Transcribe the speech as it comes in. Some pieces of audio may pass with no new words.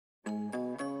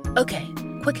Okay,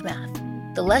 quick math.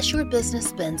 The less your business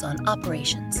spends on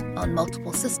operations, on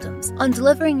multiple systems, on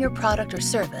delivering your product or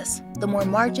service, the more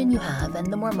margin you have and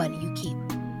the more money you keep.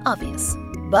 Obvious.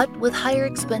 But with higher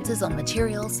expenses on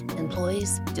materials,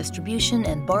 employees, distribution,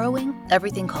 and borrowing,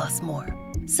 everything costs more.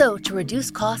 So to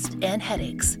reduce cost and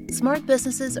headaches, smart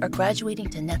businesses are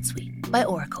graduating to NetSuite by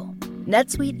Oracle.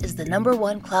 NetSuite is the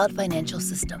 #1 cloud financial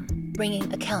system,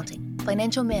 bringing accounting,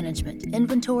 financial management,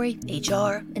 inventory,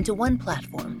 HR into one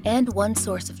platform and one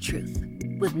source of truth.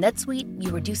 With NetSuite,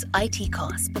 you reduce IT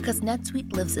costs because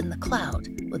NetSuite lives in the cloud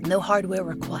with no hardware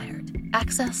required,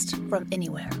 accessed from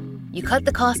anywhere. You cut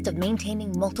the cost of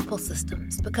maintaining multiple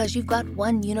systems because you've got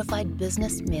one unified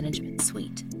business management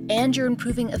suite. And you're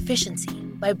improving efficiency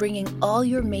by bringing all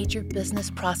your major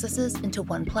business processes into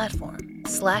one platform,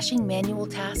 slashing manual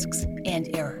tasks and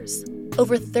errors.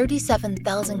 Over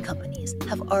 37,000 companies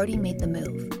have already made the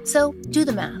move. So do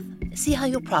the math. See how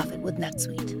you'll profit with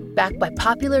NetSuite. Backed by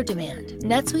popular demand,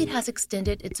 NetSuite has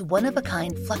extended its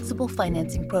one-of-a-kind flexible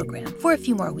financing program for a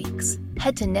few more weeks.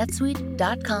 Head to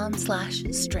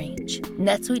netsuite.com/strange.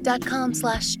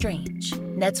 netsuite.com/strange.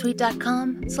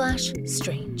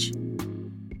 netsuite.com/strange.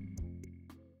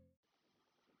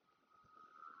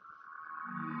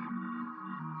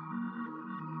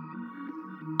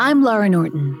 I'm Laura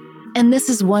Norton, and this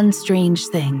is One Strange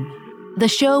Thing, the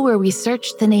show where we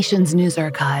search the nation's news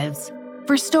archives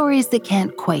for stories that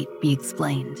can't quite be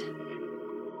explained.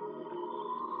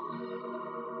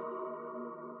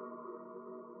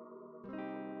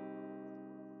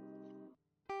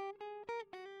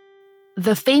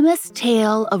 The famous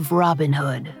tale of Robin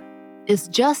Hood is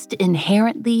just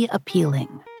inherently appealing.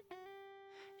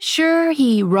 Sure,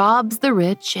 he robs the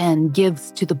rich and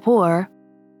gives to the poor,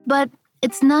 but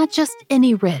it's not just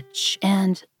any rich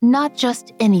and not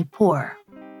just any poor.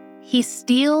 He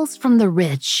steals from the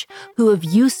rich who have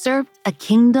usurped a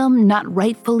kingdom not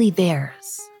rightfully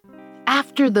theirs.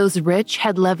 After those rich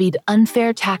had levied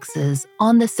unfair taxes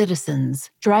on the citizens,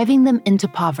 driving them into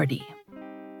poverty.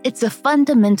 It's a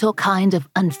fundamental kind of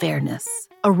unfairness,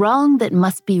 a wrong that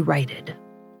must be righted.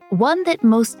 One that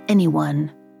most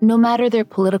anyone, no matter their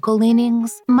political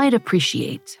leanings, might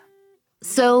appreciate.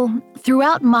 So,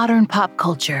 throughout modern pop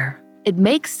culture, it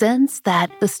makes sense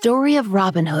that the story of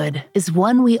Robin Hood is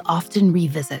one we often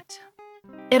revisit.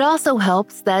 It also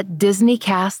helps that Disney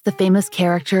cast the famous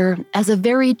character as a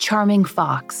very charming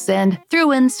fox and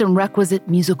threw in some requisite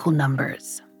musical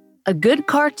numbers. A good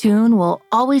cartoon will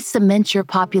always cement your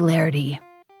popularity.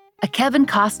 A Kevin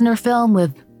Costner film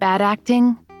with bad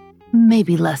acting?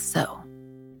 Maybe less so.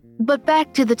 But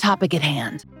back to the topic at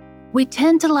hand. We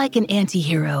tend to like an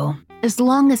anti-hero as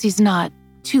long as he's not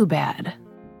too bad.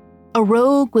 A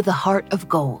rogue with a heart of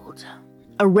gold.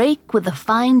 A rake with a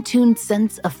fine-tuned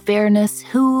sense of fairness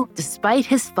who, despite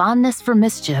his fondness for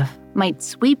mischief, might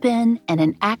sweep in and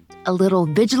enact a little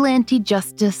vigilante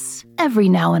justice every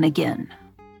now and again.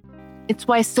 It's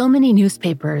why so many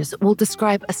newspapers will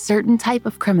describe a certain type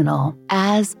of criminal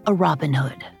as a Robin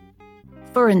Hood.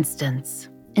 For instance,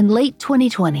 in late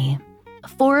 2020,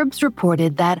 Forbes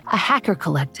reported that a hacker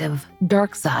collective,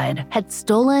 DarkSide, had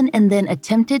stolen and then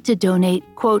attempted to donate,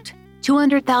 quote,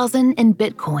 $200,000 in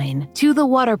Bitcoin to the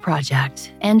Water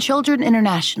Project and Children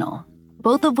International,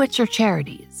 both of which are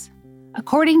charities.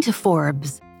 According to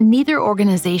Forbes, neither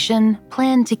organization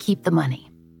planned to keep the money.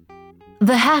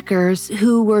 The hackers,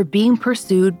 who were being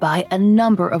pursued by a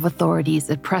number of authorities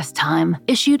at press time,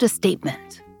 issued a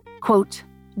statement. Quote,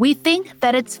 "We think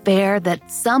that it's fair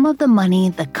that some of the money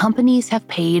the companies have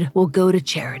paid will go to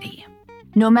charity.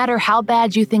 No matter how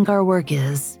bad you think our work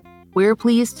is, we're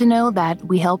pleased to know that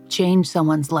we helped change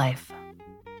someone's life."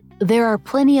 There are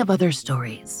plenty of other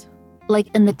stories, like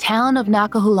in the town of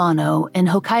Nakahulano in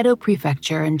Hokkaido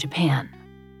Prefecture in Japan.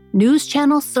 News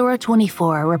channel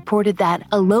Sora24 reported that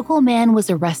a local man was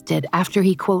arrested after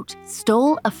he, quote,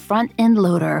 stole a front-end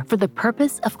loader for the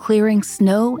purpose of clearing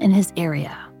snow in his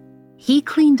area. He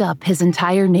cleaned up his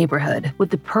entire neighborhood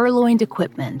with the purloined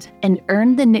equipment and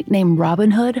earned the nickname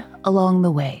Robin Hood along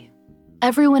the way.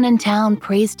 Everyone in town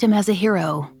praised him as a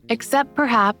hero, except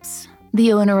perhaps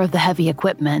the owner of the heavy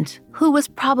equipment, who was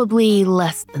probably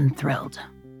less than thrilled.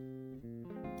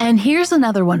 And here's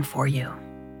another one for you.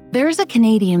 There's a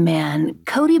Canadian man,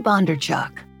 Cody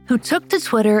Bondarchuk, who took to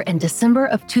Twitter in December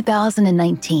of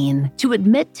 2019 to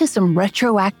admit to some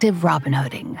retroactive Robin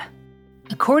Hooding.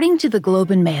 According to the Globe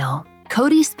and Mail,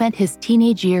 Cody spent his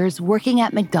teenage years working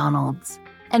at McDonald's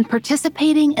and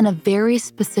participating in a very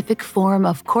specific form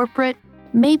of corporate,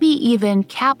 maybe even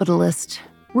capitalist,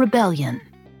 rebellion.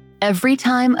 Every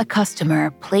time a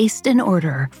customer placed an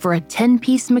order for a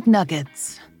 10-piece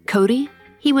McNuggets, Cody,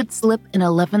 he would slip an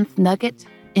 11th nugget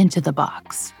into the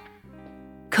box.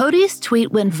 Cody's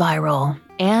tweet went viral,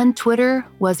 and Twitter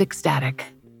was ecstatic.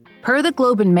 Per the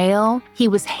Globe and Mail, he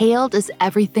was hailed as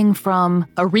everything from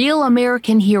a real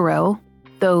American hero,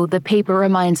 though the paper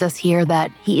reminds us here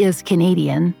that he is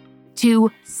Canadian,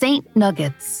 to Saint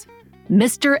Nuggets,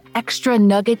 Mr. Extra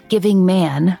Nugget Giving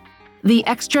Man, the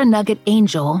Extra Nugget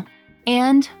Angel,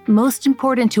 and, most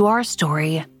important to our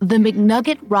story, the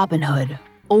McNugget Robin Hood,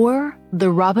 or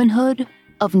the Robin Hood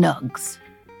of Nugs.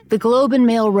 The Globe and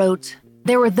Mail wrote,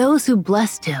 "There were those who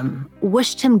blessed him,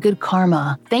 wished him good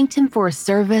karma, thanked him for his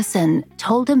service, and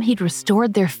told him he'd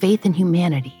restored their faith in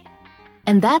humanity."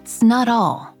 And that's not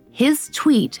all. His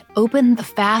tweet opened the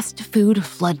fast food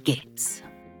floodgates.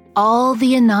 All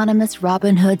the anonymous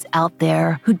Robin Hoods out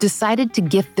there who decided to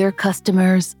gift their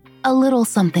customers a little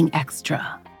something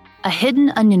extra. A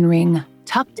hidden onion ring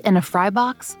tucked in a fry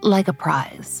box like a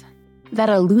prize. That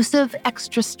elusive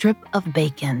extra strip of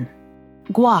bacon.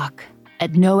 Guac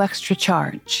at no extra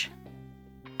charge.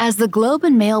 As the Globe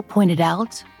and Mail pointed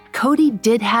out, Cody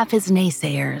did have his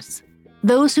naysayers.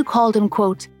 Those who called him,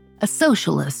 quote, a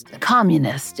socialist, a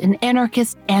communist, an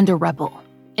anarchist, and a rebel.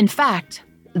 In fact,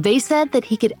 they said that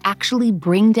he could actually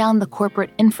bring down the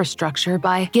corporate infrastructure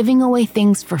by giving away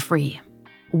things for free.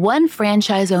 One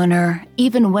franchise owner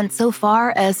even went so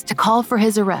far as to call for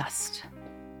his arrest.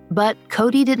 But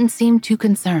Cody didn't seem too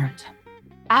concerned.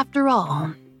 After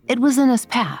all, it was in his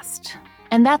past,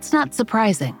 and that's not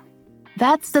surprising.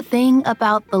 That's the thing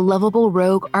about the lovable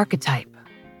rogue archetype.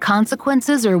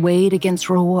 Consequences are weighed against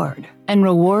reward, and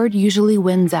reward usually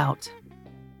wins out.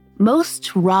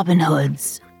 Most Robin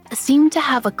Hoods seem to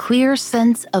have a clear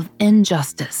sense of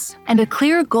injustice and a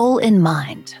clear goal in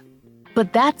mind.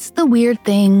 But that's the weird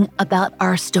thing about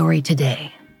our story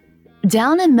today.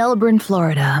 Down in Melbourne,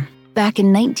 Florida, back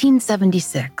in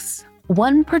 1976,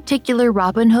 one particular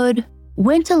Robin Hood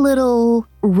went a little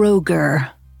roguer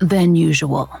than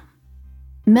usual.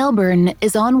 Melbourne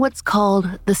is on what's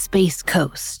called the Space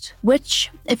Coast,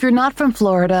 which, if you're not from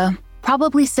Florida,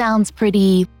 probably sounds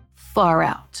pretty far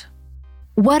out.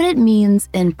 What it means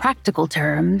in practical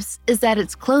terms is that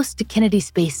it's close to Kennedy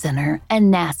Space Center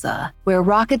and NASA, where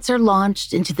rockets are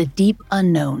launched into the deep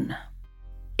unknown.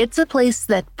 It's a place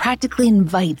that practically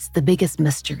invites the biggest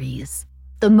mysteries,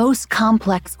 the most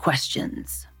complex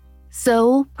questions.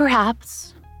 So,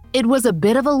 perhaps, it was a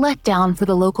bit of a letdown for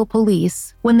the local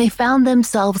police when they found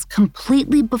themselves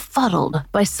completely befuddled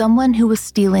by someone who was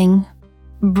stealing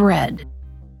bread.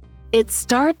 It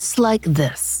starts like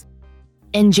this.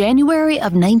 In January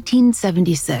of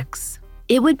 1976,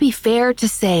 it would be fair to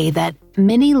say that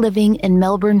many living in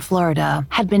Melbourne, Florida,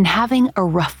 had been having a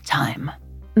rough time.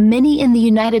 Many in the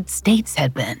United States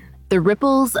had been. The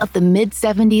ripples of the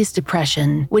mid-70s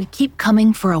depression would keep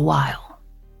coming for a while.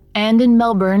 And in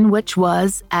Melbourne, which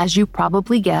was, as you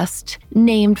probably guessed,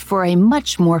 named for a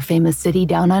much more famous city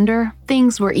down under,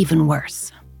 things were even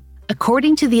worse.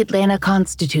 According to the Atlanta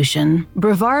Constitution,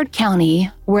 Brevard County,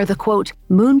 where the, quote,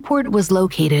 Moonport was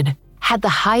located, had the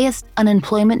highest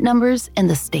unemployment numbers in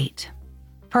the state.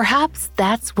 Perhaps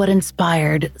that's what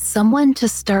inspired someone to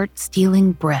start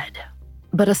stealing bread.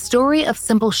 But a story of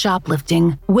simple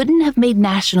shoplifting wouldn't have made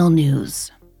national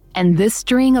news. And this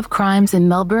string of crimes in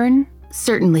Melbourne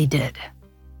certainly did.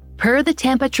 Per the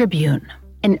Tampa Tribune,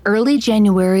 in early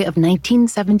January of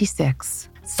 1976,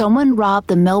 someone robbed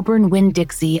the Melbourne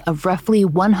Winn-Dixie of roughly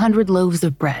 100 loaves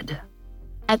of bread.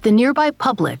 At the nearby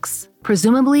Publix,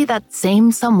 presumably that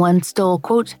same someone stole,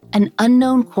 quote, an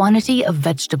unknown quantity of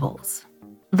vegetables.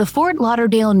 The Fort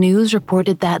Lauderdale News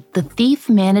reported that the thief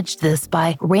managed this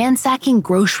by ransacking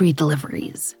grocery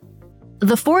deliveries.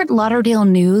 The Fort Lauderdale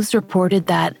News reported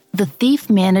that the thief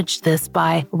managed this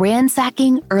by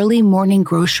ransacking early morning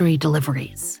grocery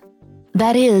deliveries.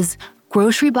 That is,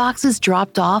 grocery boxes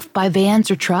dropped off by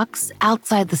vans or trucks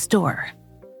outside the store.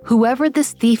 Whoever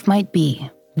this thief might be,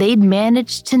 they'd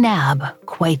managed to nab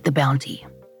quite the bounty.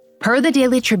 Per the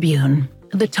Daily Tribune,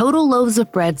 the total loaves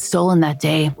of bread stolen that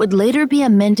day would later be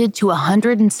amended to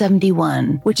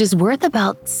 171, which is worth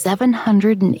about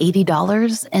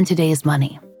 $780 in today's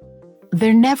money.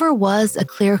 There never was a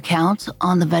clear count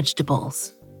on the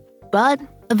vegetables. But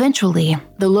eventually,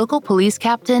 the local police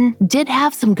captain did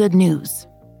have some good news.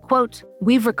 Quote,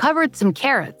 "We've recovered some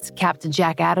carrots," Captain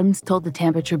Jack Adams told the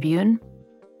Tampa Tribune.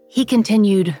 He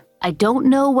continued, "I don't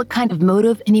know what kind of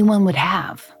motive anyone would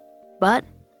have." But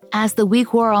as the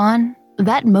week wore on,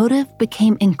 that motive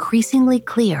became increasingly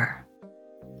clear.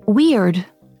 Weird,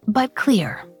 but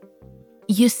clear.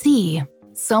 You see,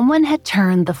 someone had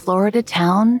turned the Florida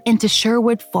town into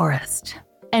Sherwood Forest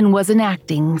and was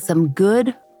enacting some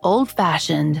good,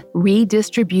 old-fashioned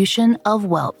redistribution of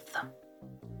wealth.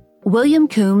 William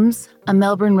Coombs, a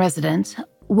Melbourne resident,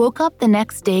 woke up the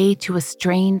next day to a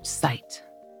strange sight.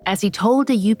 As he told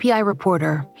a UPI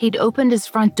reporter, he'd opened his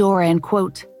front door and,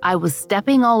 quote, "I was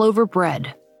stepping all over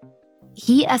bread."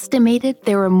 He estimated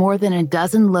there were more than a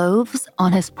dozen loaves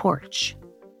on his porch.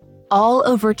 All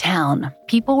over town,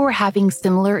 people were having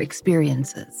similar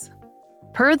experiences.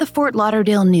 Per the Fort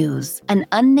Lauderdale News, an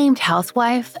unnamed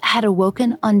housewife had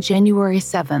awoken on January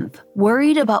 7th,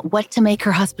 worried about what to make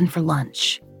her husband for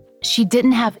lunch. She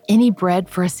didn't have any bread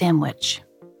for a sandwich.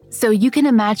 So you can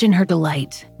imagine her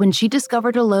delight when she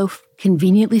discovered a loaf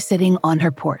conveniently sitting on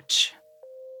her porch.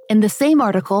 In the same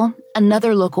article,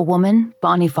 another local woman,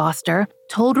 Bonnie Foster,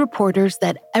 told reporters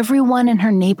that everyone in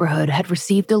her neighborhood had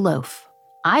received a loaf.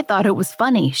 "I thought it was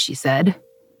funny," she said.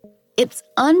 It's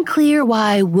unclear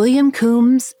why William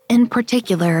Coombs, in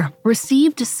particular,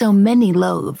 received so many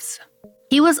loaves.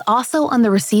 He was also on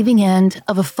the receiving end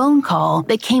of a phone call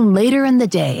that came later in the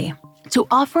day to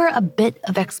offer a bit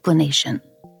of explanation.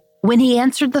 When he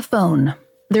answered the phone,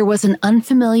 there was an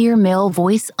unfamiliar male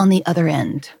voice on the other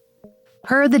end.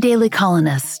 Per the Daily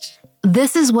Colonist,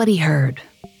 this is what he heard.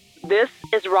 "This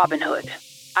is Robin Hood.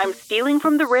 I'm stealing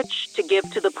from the rich to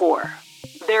give to the poor.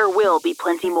 There will be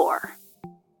plenty more."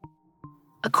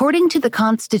 According to the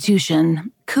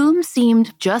Constitution, Coombs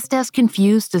seemed just as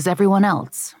confused as everyone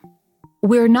else.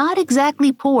 "We're not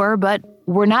exactly poor, but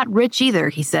we're not rich either,"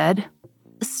 he said.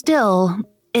 Still,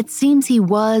 it seems he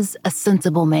was a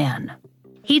sensible man.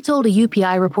 He told a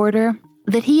UPI reporter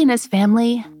that he and his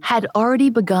family had already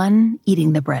begun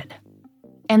eating the bread.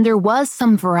 And there was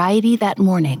some variety that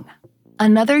morning.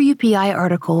 Another UPI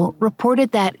article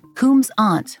reported that Coombs'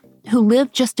 aunt, who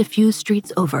lived just a few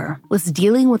streets over, was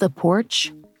dealing with a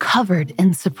porch covered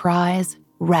in surprise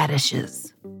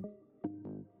radishes.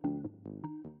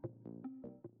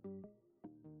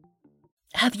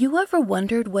 Have you ever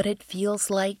wondered what it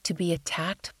feels like to be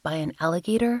attacked by an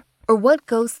alligator? Or what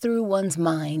goes through one's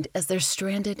mind as they're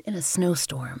stranded in a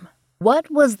snowstorm? What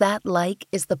Was That Like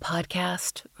is the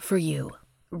podcast for you.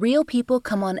 Real people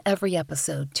come on every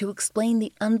episode to explain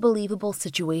the unbelievable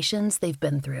situations they've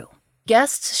been through.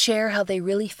 Guests share how they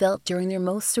really felt during their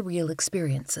most surreal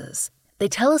experiences. They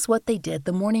tell us what they did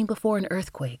the morning before an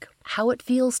earthquake, how it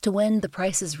feels to win The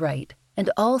Price is Right, and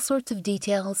all sorts of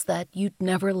details that you'd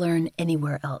never learn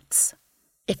anywhere else.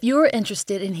 If you're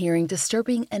interested in hearing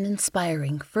disturbing and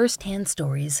inspiring first-hand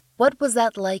stories, What Was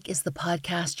That Like is the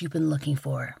podcast you've been looking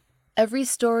for. Every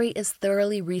story is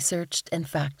thoroughly researched and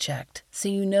fact-checked, so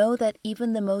you know that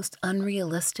even the most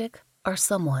unrealistic are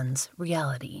someone's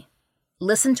reality.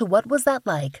 Listen to What Was That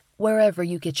Like wherever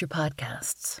you get your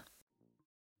podcasts.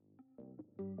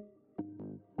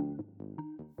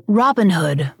 Robin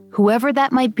Hood, whoever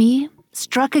that might be,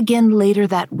 struck again later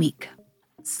that week.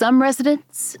 Some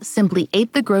residents simply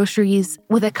ate the groceries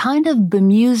with a kind of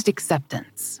bemused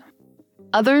acceptance.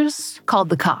 Others called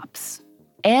the cops.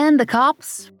 And the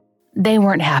cops, they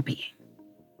weren't happy.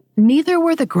 Neither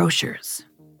were the grocers.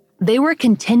 They were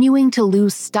continuing to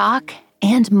lose stock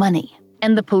and money,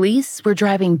 and the police were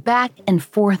driving back and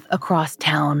forth across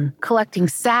town, collecting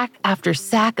sack after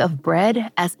sack of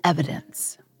bread as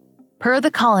evidence. Per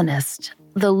the Colonist,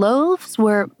 the loaves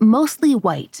were mostly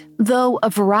white, though a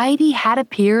variety had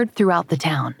appeared throughout the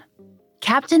town.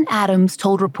 Captain Adams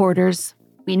told reporters,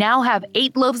 "We now have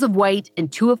 8 loaves of white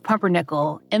and 2 of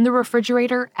pumpernickel in the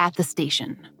refrigerator at the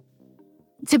station."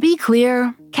 To be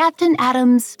clear, Captain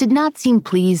Adams did not seem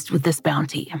pleased with this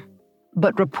bounty,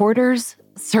 but reporters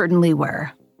certainly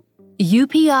were.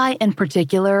 UPI in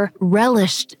particular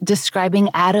relished describing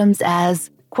Adams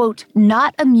as, quote,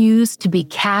 "not amused to be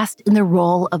cast in the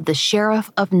role of the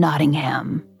Sheriff of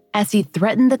Nottingham," as he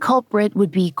threatened the culprit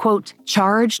would be, quote,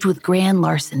 "charged with grand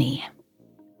larceny."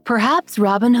 Perhaps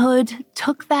Robin Hood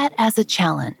took that as a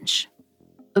challenge.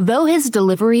 Though his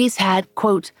deliveries had,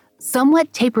 quote,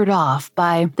 somewhat tapered off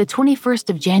by the 21st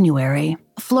of January,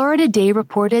 Florida Day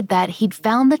reported that he'd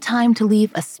found the time to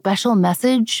leave a special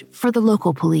message for the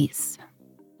local police.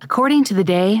 According to the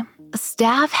Day,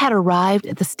 staff had arrived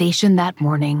at the station that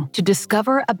morning to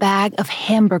discover a bag of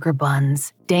hamburger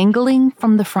buns dangling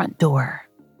from the front door.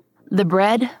 The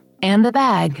bread and the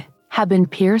bag had been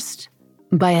pierced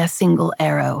by a single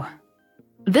arrow.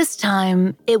 This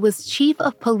time, it was Chief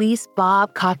of Police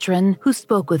Bob Cochran who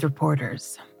spoke with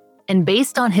reporters. And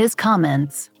based on his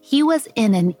comments, he was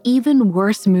in an even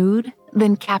worse mood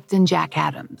than Captain Jack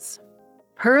Adams.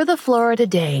 Per the Florida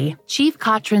Day, Chief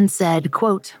Cochran said,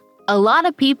 quote, "A lot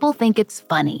of people think it's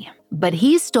funny, but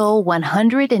he stole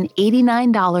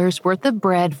 $189 worth of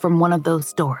bread from one of those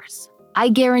stores. I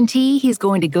guarantee he's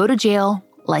going to go to jail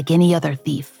like any other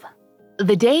thief."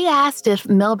 The Day asked if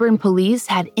Melbourne police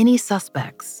had any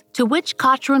suspects, to which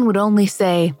Cotran would only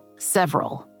say,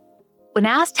 several. When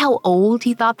asked how old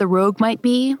he thought the rogue might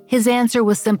be, his answer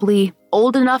was simply,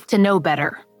 old enough to know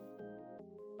better.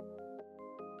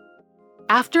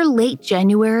 After late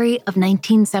January of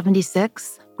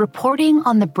 1976, reporting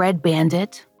on the Bread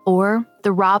Bandit, or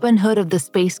the Robin Hood of the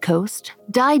Space Coast,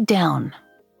 died down.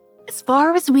 As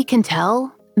far as we can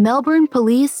tell, Melbourne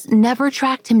police never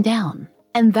tracked him down,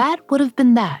 and that would have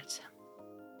been that.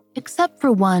 Except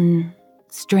for one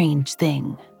strange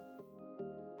thing.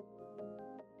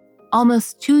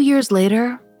 Almost 2 years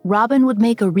later, Robin would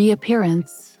make a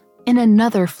reappearance in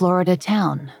another Florida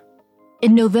town.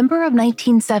 In November of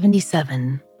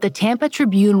 1977, the Tampa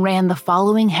Tribune ran the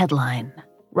following headline: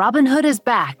 Robin Hood is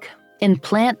back in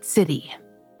Plant City.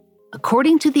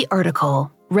 According to the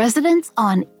article, residents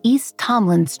on East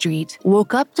Tomlin Street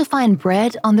woke up to find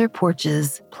bread on their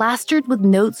porches plastered with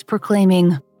notes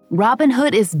proclaiming, Robin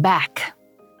Hood is back.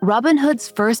 Robin Hood's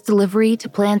first delivery to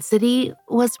Plant City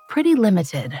was pretty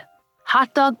limited.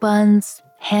 Hot dog buns,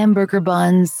 hamburger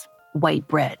buns, white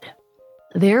bread.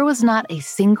 There was not a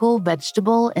single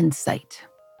vegetable in sight.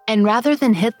 And rather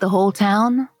than hit the whole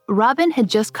town, Robin had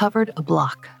just covered a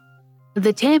block.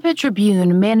 The Tampa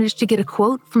Tribune managed to get a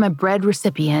quote from a bread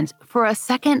recipient for a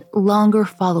second, longer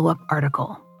follow-up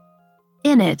article.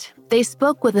 In it, they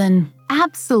spoke with an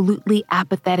absolutely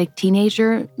apathetic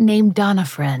teenager named Donna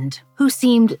Friend, who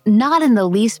seemed not in the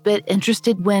least bit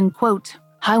interested when, quote,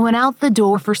 I went out the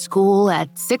door for school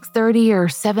at 6:30 or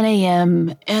 7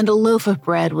 a.m. and a loaf of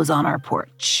bread was on our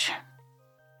porch.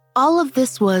 All of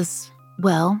this was,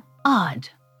 well, odd.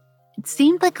 It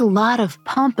seemed like a lot of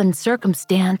pomp and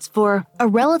circumstance for a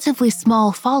relatively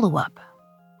small follow-up.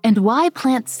 And why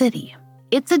Plant City?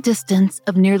 It's a distance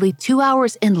of nearly 2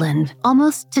 hours inland,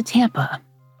 almost to Tampa.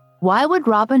 Why would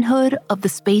Robin Hood of the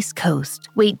Space Coast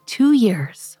wait 2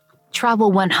 years,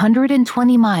 travel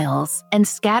 120 miles, and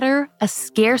scatter a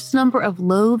scarce number of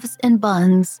loaves and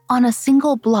buns on a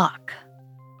single block?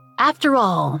 After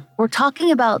all, we're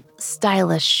talking about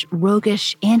stylish,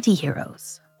 roguish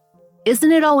anti-heroes.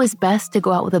 Isn't it always best to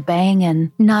go out with a bang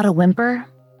and not a whimper?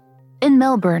 In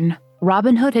Melbourne,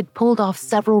 Robin Hood had pulled off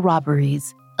several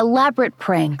robberies, elaborate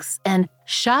pranks, and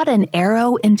shot an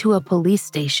arrow into a police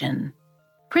station.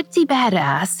 Pretty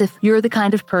badass if you're the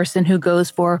kind of person who goes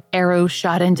for arrows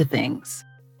shot into things.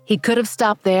 He could have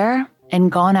stopped there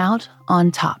and gone out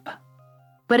on top.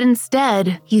 But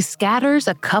instead, he scatters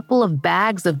a couple of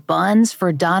bags of buns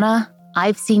for Donna,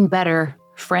 I've seen better,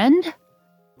 friend?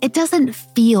 It doesn't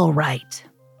feel right.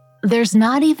 There's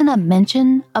not even a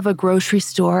mention of a grocery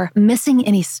store missing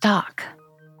any stock.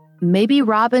 Maybe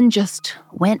Robin just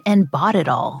went and bought it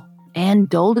all and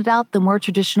doled it out the more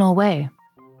traditional way.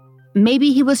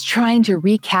 Maybe he was trying to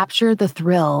recapture the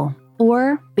thrill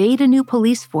or bait a new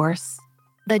police force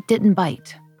that didn't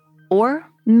bite. Or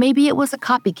maybe it was a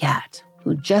copycat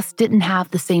who just didn't have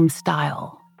the same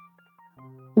style.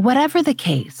 Whatever the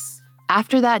case,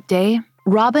 after that day,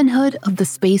 Robin Hood of the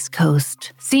Space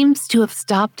Coast seems to have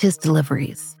stopped his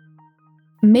deliveries.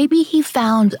 Maybe he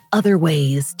found other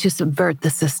ways to subvert the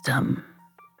system.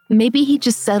 Maybe he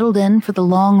just settled in for the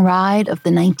long ride of the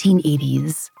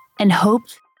 1980s and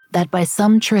hoped that by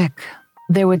some trick,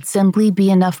 there would simply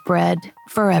be enough bread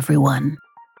for everyone.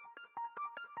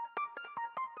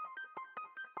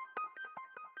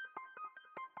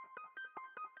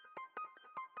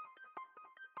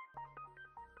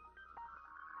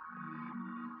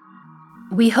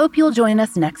 We hope you'll join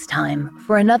us next time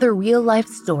for another real-life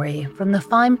story from the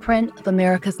fine print of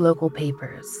America's local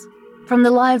papers, from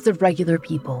the lives of regular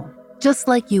people, just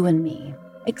like you and me,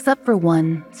 except for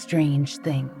one strange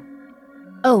thing.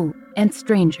 Oh, and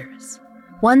strangers.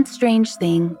 One Strange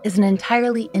Thing is an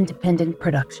entirely independent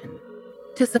production.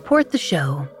 To support the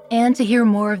show and to hear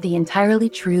more of the entirely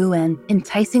true and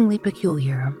enticingly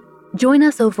peculiar, join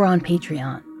us over on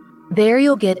Patreon. There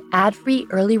you'll get ad-free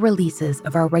early releases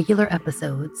of our regular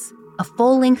episodes, a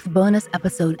full-length bonus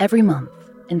episode every month,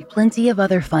 and plenty of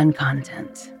other fun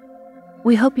content.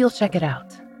 We hope you'll check it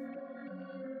out.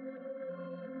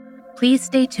 Please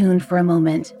stay tuned for a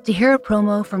moment to hear a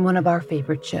promo from one of our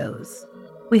favorite shows.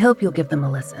 We hope you'll give them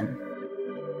a listen.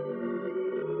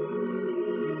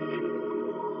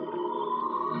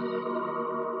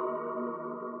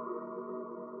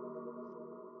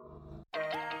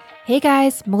 Hey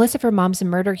guys, Melissa from Moms and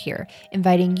Murder here,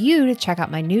 inviting you to check out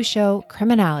my new show,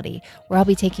 Criminality, where I'll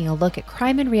be taking a look at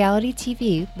crime and reality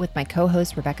TV with my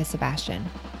co-host, Rebecca Sebastian.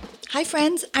 Hi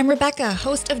friends, I'm Rebecca,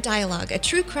 host of Dialogue, a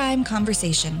true crime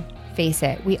conversation. Face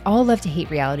it, we all love to hate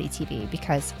reality TV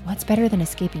because what's better than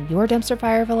escaping your dumpster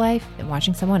fire of a life than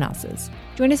watching someone else's?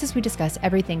 Join us as we discuss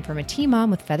everything from a teen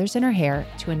mom with feathers in her hair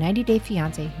to a 90-day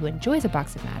fiance who enjoys a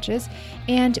box of matches,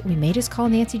 and we may just call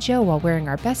Nancy Joe while wearing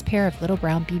our best pair of little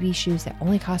brown BB shoes that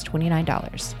only cost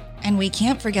 $29. And we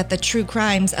can't forget the true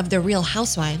crimes of the Real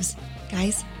Housewives.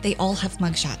 Guys, they all have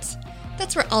mugshots.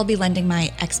 That's where I'll be lending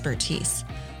my expertise.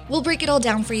 We'll break it all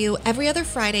down for you every other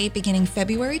Friday beginning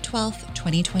February 12th,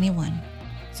 2021.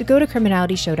 So go to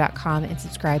criminalityshow.com and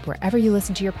subscribe wherever you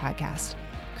listen to your podcast.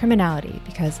 Criminality,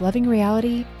 because loving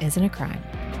reality isn't a crime.